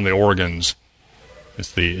 from around the organs.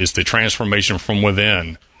 It's the transformation from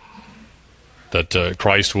within that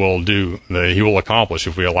Christ will do, that he will accomplish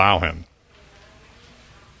if we allow him.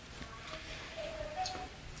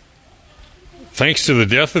 Thanks to the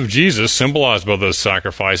death of Jesus, symbolized by those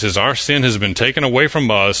sacrifices, our sin has been taken away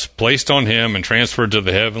from us, placed on him, and transferred to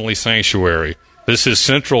the heavenly sanctuary. This is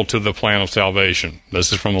central to the plan of salvation.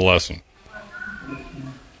 This is from the lesson.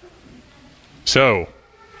 So,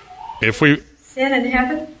 if we... Sin in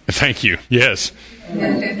heaven? Thank you. Yes.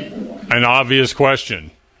 An obvious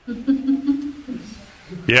question.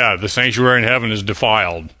 Yeah, the sanctuary in heaven is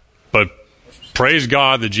defiled. But praise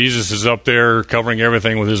God that Jesus is up there covering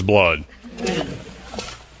everything with his blood. The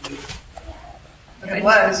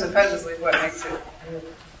blood is supposedly what makes it...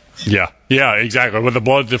 Yeah, exactly. But the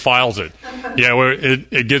blood defiles it. Yeah, well,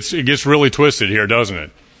 it gets really twisted here, doesn't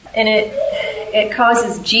it? And it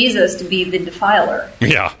causes Jesus to be the defiler.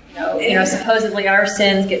 Yeah. You know, supposedly our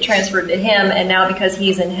sins get transferred to him, and now because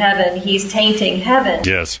he's in heaven, he's tainting heaven.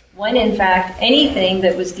 Yes. When in fact, anything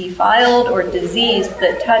that was defiled or diseased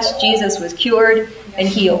that touched Jesus was cured and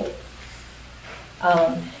healed.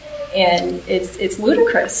 And it's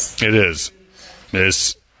ludicrous. It is.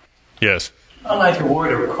 Yes. I like a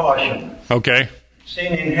word of caution. Okay.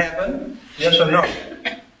 Sin in heaven, yes or no?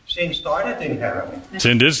 Sin started in heaven.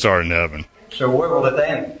 Sin did start in heaven. So where will it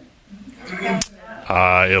end?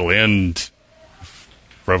 It'll end.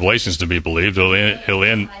 Revelation's to be believed. It'll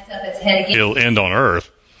end on earth.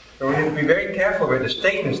 So we have to be very careful with the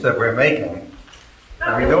statements that we're making.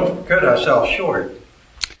 And we don't cut ourselves short.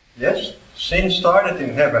 Yes, sin started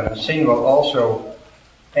in heaven, and sin will also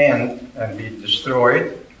end and be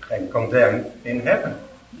destroyed and condemned in heaven.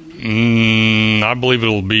 I believe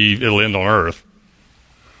it'll end on earth.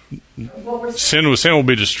 Sin will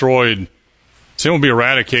be destroyed. Sin will be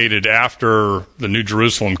eradicated after the New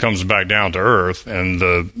Jerusalem comes back down to earth, and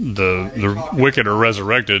the wicked are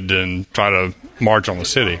resurrected and try to march on the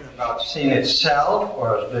city. About sin itself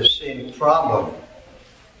or the sin problem?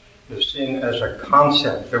 The sin as a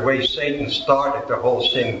concept, the way Satan started the whole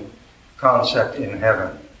sin concept in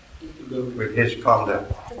heaven with his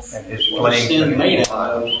conduct and his claims and his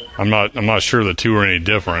lives. I'm not sure the two are any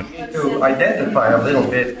different. We need to identify a little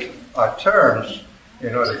bit our terms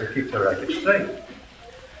in order to keep the record straight.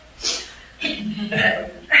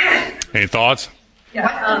 Any thoughts? Sin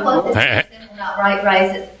will not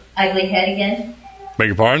rise its ugly head again. Beg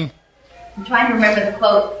your pardon? I'm trying to remember the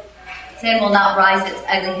quote. Sin will not rise its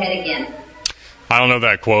ugly head again. I don't know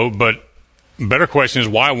that quote, but the better question is,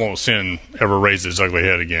 why won't sin ever raise its ugly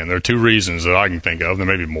head again? There are two reasons that I can think of. There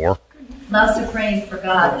may be more. Love supreme for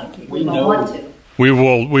God. We don't want to. We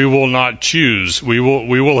will not choose. We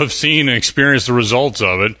will have seen and experienced the results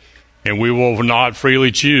of it, and we will not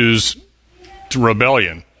freely choose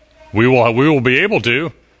rebellion. We will be able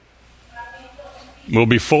to. We'll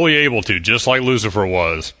be fully able to, just like Lucifer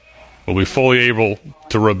was. We'll be fully able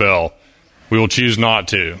to rebel. We will choose not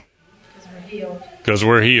to, because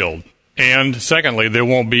we're healed. And secondly, there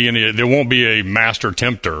won't be a master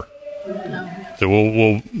tempter.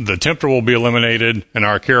 The tempter will be eliminated, and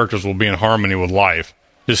our characters will be in harmony with life.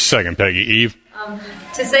 Just a second, Peggy. Eve?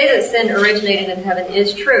 To say that sin originated in heaven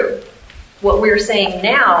is true. What we're saying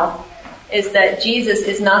now is that Jesus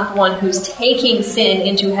is not the one who's taking sin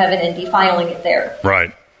into heaven and defiling it there.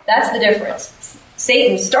 Right. That's the difference.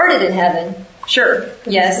 Satan started in heaven. Sure,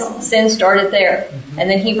 yes, sin started there. And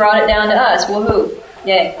then he brought it down to us. Woohoo.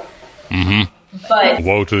 Yay. Mm-hmm. But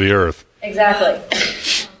woe to the earth. Exactly.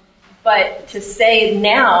 But to say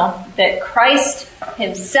now that Christ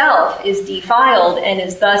himself is defiled and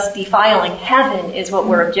is thus defiling heaven is what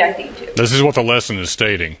we're objecting to. This is what the lesson is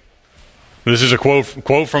stating. This is a quote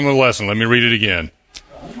from the lesson. Let me read it again.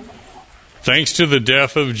 Thanks to the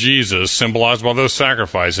death of Jesus, symbolized by those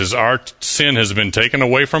sacrifices, our sin has been taken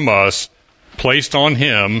away from us, placed on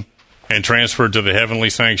him, and transferred to the heavenly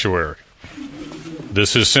sanctuary.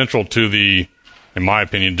 This is central to the, in my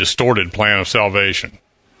opinion, distorted plan of salvation.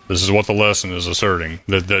 This is what the lesson is asserting.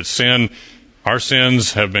 That our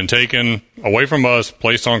sins have been taken away from us,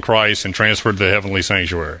 placed on Christ, and transferred to the heavenly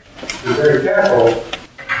sanctuary. Be very careful.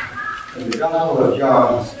 In the Gospel of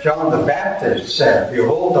John the Baptist said,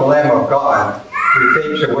 "Behold the Lamb of God who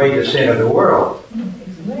takes away the sin of the world."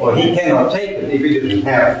 Well, he cannot take it if he doesn't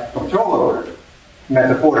have control over it,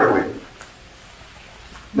 metaphorically.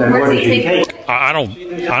 Then what does he take? I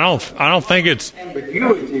don't think it's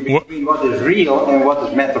ambiguity between what is real and what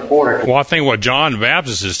is metaphorical. Well, I think what John the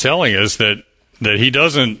Baptist is telling us that he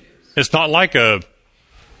doesn't. It's not like a.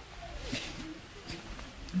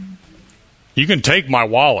 You can take my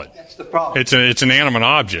wallet. That's the problem. It's an animate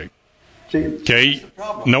object. Okay,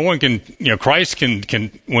 no one can. Christ can.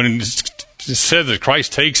 When it's said that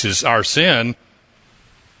Christ takes our sin,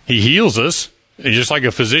 he heals us. It's just like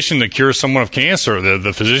a physician that cures someone of cancer.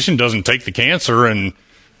 The physician doesn't take the cancer and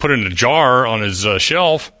put it in a jar on his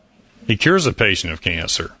shelf. He cures a patient of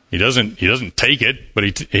cancer. He doesn't take it, but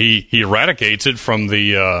he eradicates it from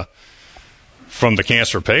the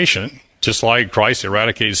cancer patient, just like Christ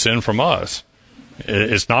eradicates sin from us.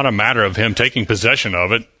 It's not a matter of him taking possession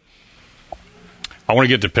of it. I want to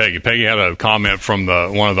get to Peggy. Peggy had a comment from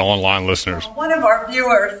one of the online listeners. One of our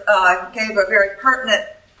viewers gave a very pertinent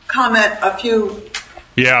comment a few...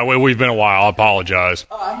 Yeah, we've been a while. I apologize.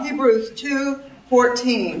 Hebrews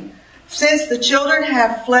 2:14. Since the children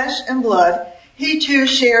have flesh and blood, he too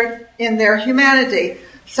shared in their humanity,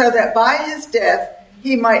 so that by his death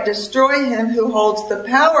he might destroy him who holds the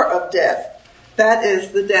power of death. That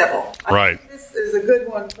is the devil. Right. I think this is a good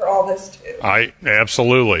one for all this too.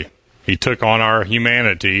 Absolutely. He took on our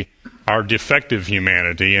humanity, our defective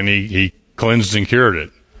humanity, and he cleansed and cured it.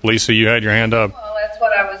 Lisa, you had your hand up. Well, that's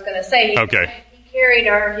what I was going to say. Okay. He carried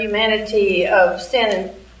our humanity of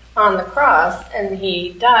sin on the cross, and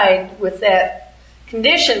he died with that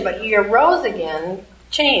condition, but he arose again,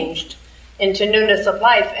 changed into newness of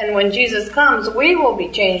life. And when Jesus comes, we will be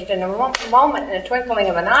changed in a moment, in a twinkling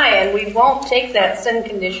of an eye, and we won't take that sin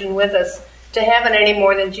condition with us to heaven any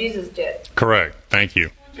more than Jesus did. Correct. Thank you.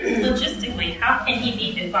 logistically, how can he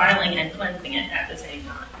be defiling and cleansing it at the same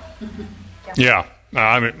time? Yeah.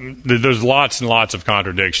 I mean, there's lots and lots of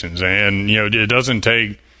contradictions, and it doesn't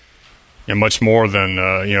take much more than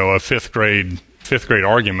a fifth grade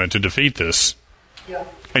argument to defeat this. Yeah.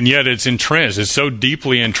 And yet it's entrenched. It's so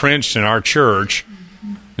deeply entrenched in our church,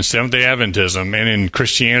 in Seventh-day Adventism, and in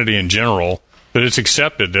Christianity in general, that it's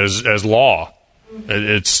accepted as law.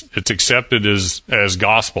 It's accepted as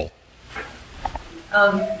gospel.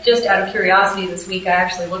 Just out of curiosity, this week I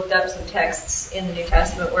actually looked up some texts in the New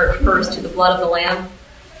Testament where it refers to the blood of the Lamb.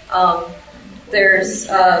 There's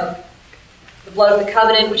the blood of the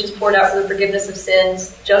covenant, which is poured out for the forgiveness of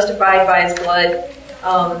sins, justified by his blood,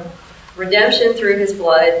 redemption through his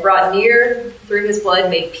blood, brought near through his blood,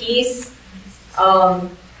 made peace,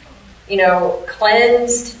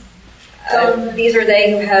 cleansed. These are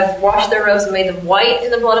they who have washed their robes and made them white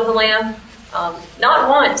in the blood of the Lamb. Not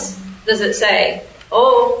once does it say,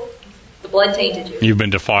 "Oh, the blood tainted you." You've been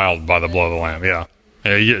defiled by the blood of the Lamb. Yeah.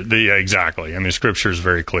 Exactly. I mean, Scripture is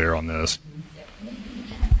very clear on this.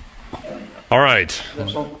 All right.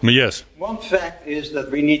 Yes. One fact is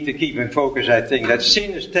that we need to keep in focus, I think, that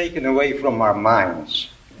sin is taken away from our minds.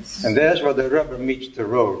 And that's where the rubber meets the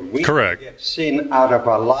road. We Correct. Get sin out of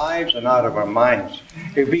our lives and out of our minds.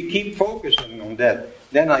 If we keep focusing on that,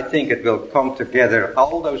 then I think it will come together.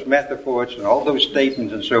 All those metaphors and all those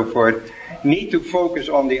statements and so forth need to focus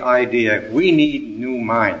on the idea we need new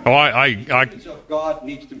minds. Oh, the presence of God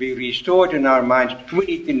needs to be restored in our minds.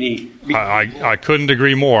 We need to I couldn't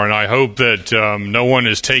agree more, and I hope that no one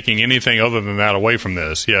is taking anything other than that away from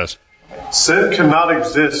this. Yes. Sin cannot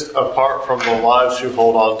exist apart from the lives who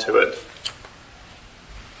hold on to it.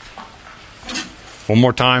 One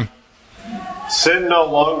more time. Sin no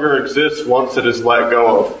longer exists once it is let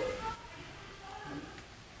go of.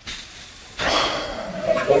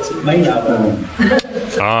 What's it made out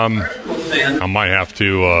of? I might have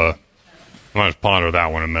to ponder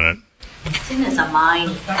that one a minute. Sin is a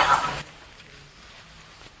mind.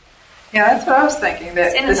 Yeah, that's what I was thinking.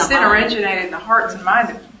 That Sin the is a sin mind. originated in the hearts and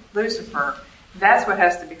minds of Lucifer. That's what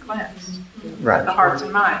has to be cleansed. Right. The hearts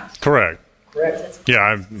and minds. Correct. Correct. Yeah,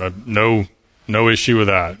 I've no issue with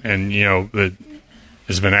that. And that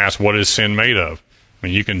has been asked, what is sin made of? I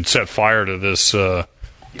mean, you can set fire to this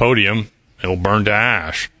podium; it'll burn to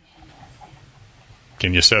ash.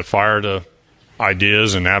 Can you set fire to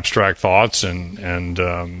ideas and abstract thoughts and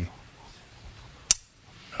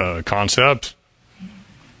concepts?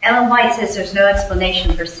 Ellen White says there's no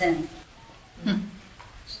explanation for sin.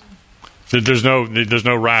 There's no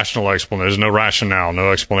rational explanation. There's no rationale,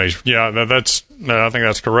 no explanation. Yeah, I think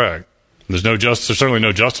that's correct. There's certainly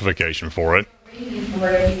no justification for it.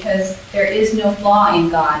 Because there is no flaw in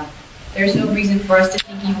God. There's no reason for us to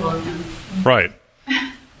think evil of him. Right.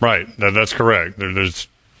 That's correct. There's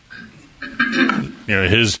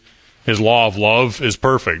his law of love is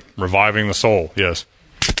perfect, reviving the soul. Yes.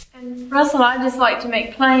 And Russell, I'd just like to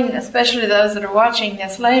make plain, especially those that are watching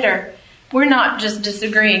this later, we're not just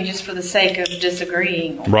disagreeing just for the sake of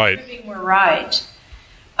disagreeing. Or right. Proving we're right.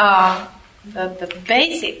 The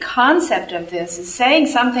basic concept of this is saying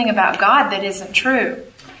something about God that isn't true.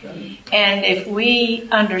 And if we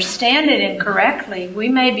understand it incorrectly, we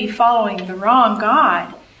may be following the wrong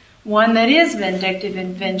God, one that is vindictive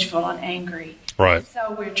and vengeful and angry. Right.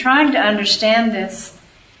 So we're trying to understand this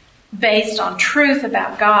based on truth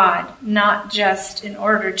about God, not just in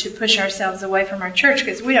order to push ourselves away from our church,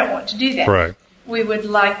 because we don't want to do that. Right. We would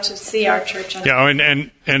like to see our church. Yeah,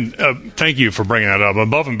 and thank you for bringing that up.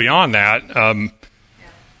 Above and beyond that,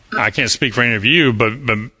 I can't speak for any of you, but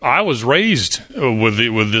I was raised with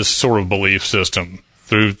this sort of belief system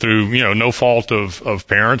through no fault of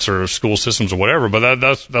parents or school systems or whatever. But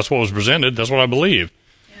that's what was presented. That's what I believed.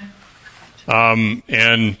 Yeah.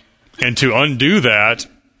 And to undo that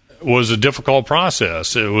was a difficult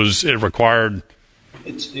process. It required.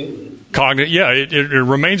 It's still it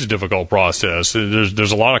remains a difficult process.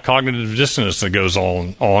 There's a lot of cognitive dissonance that goes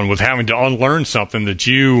on with having to unlearn something that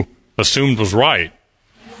you assumed was right.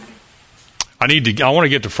 I want to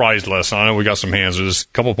get to Friday's lesson. I know we got some hands. There's a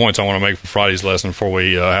couple points I want to make for Friday's lesson before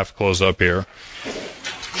we have to close up here.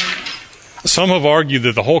 Some have argued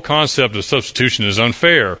that the whole concept of substitution is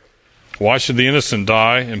unfair. Why should the innocent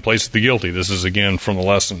die in place of the guilty? This is again from the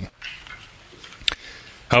lesson.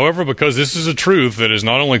 However, because this is a truth that is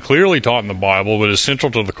not only clearly taught in the Bible, but is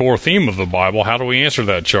central to the core theme of the Bible, how do we answer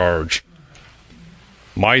that charge?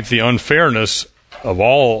 Might the unfairness of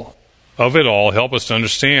it all help us to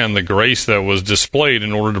understand the grace that was displayed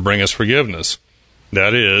in order to bring us forgiveness?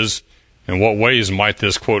 That is, in what ways might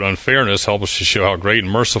this, quote, unfairness help us to show how great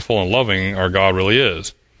and merciful and loving our God really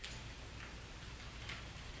is?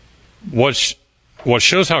 what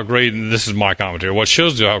shows how great, and this is my commentary, what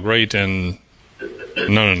shows how great and,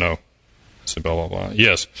 no. It's blah, blah, blah.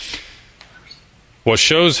 Yes. What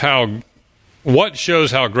shows how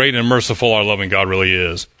great and merciful our loving God really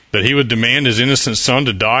is. That he would demand his innocent son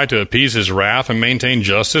to die to appease his wrath and maintain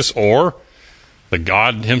justice, or that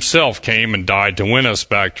God himself came and died to win us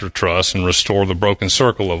back to trust and restore the broken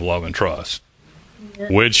circle of love and trust.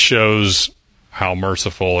 Which shows how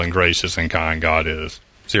merciful and gracious and kind God is.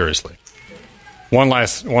 Seriously. One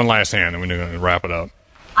last hand, and we're going to wrap it up.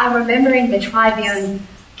 I'm remembering the Tribune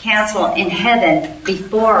Council in heaven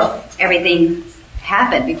before everything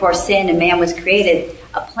happened, before sin and man was created.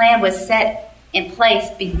 A plan was set in place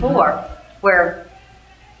before where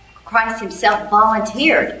Christ himself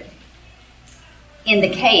volunteered in the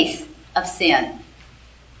case of sin.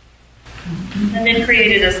 And then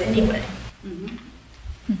created us anyway.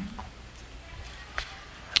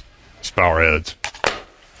 Let's bow our heads.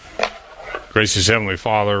 Gracious Heavenly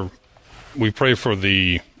Father, we pray for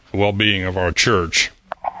the well-being of our church.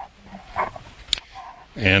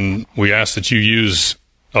 And we ask that you use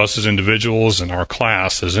us as individuals and our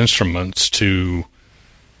class as instruments to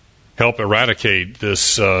help eradicate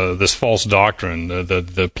this false doctrine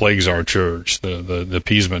that plagues our church, the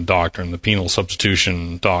appeasement doctrine, the penal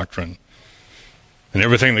substitution doctrine, and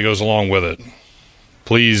everything that goes along with it.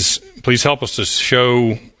 Please help us to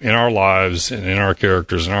show in our lives and in our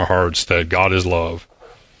characters and our hearts that God is love.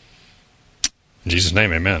 In Jesus'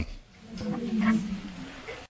 name, amen.